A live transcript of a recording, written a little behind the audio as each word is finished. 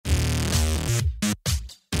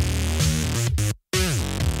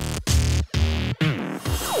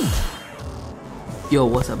Yo,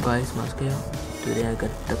 what's up guys, Maskell. Today I'm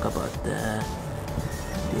gonna talk about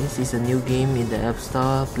this is a new game in the App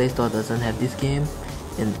Store. Play Store doesn't have this game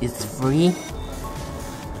and it's free.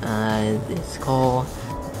 It's called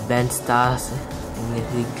Band Stars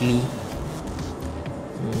in Glee.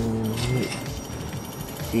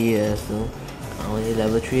 So I'm only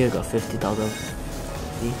level 3, I got 50,000.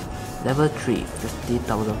 See? Level 3,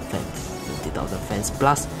 50,000 fans. 50,000 fans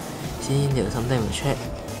plus. See, there's something in the chat.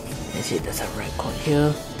 See, there's a record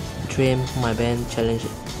here. Train my band challenge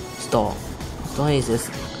store. Store is just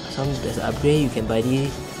there's an upgrade you can buy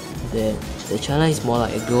the challenge is more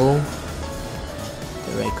like a goal.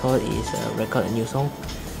 The record is record a new song.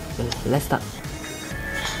 So let's start.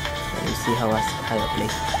 Let me see how I play.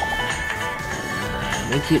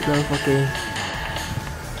 Make it love, okay.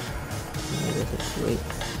 Wait.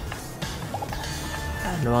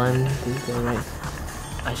 And one, this is right.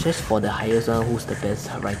 I search for the highest one, who's the best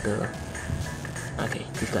writer. Okay,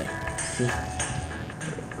 this guy. See?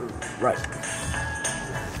 Right.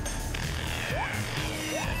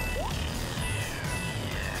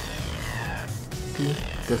 See?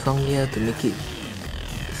 The song here to make it.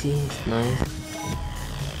 See? It's nice.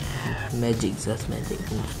 Magic, just magic.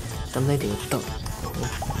 Something to talk.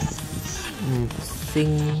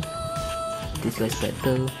 Sing. This guy's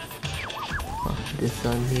better. This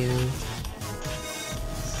one here.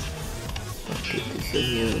 Okay, this one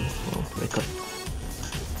here. Oh, record.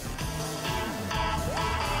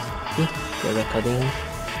 See, they're recording.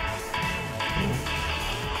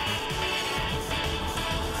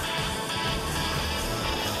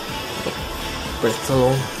 Press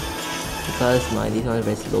slow because this one is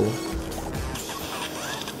very slow.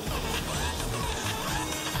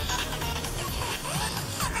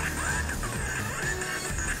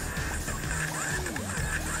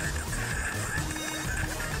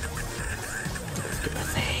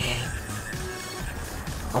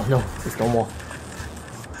 Oh no, it's no more.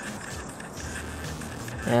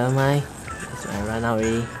 Never mind. I ran out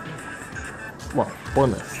already. Wow,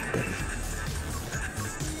 bonus.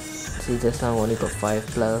 See, just now only got 5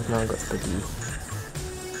 plus, now I got 30.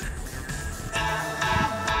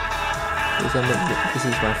 This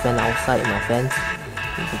is my friend outside, my fans.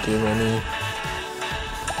 In the game only.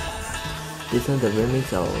 This one, the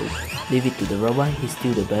remix, I'll leave it to the robot, he's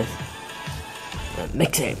still the best.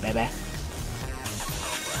 Mix it, baby.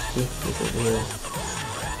 See, it's over here.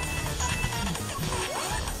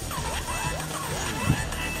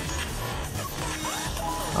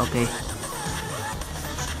 Okay.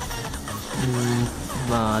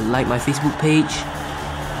 Like my Facebook page.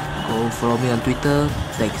 Go follow me on Twitter.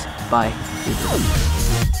 Thanks. Bye.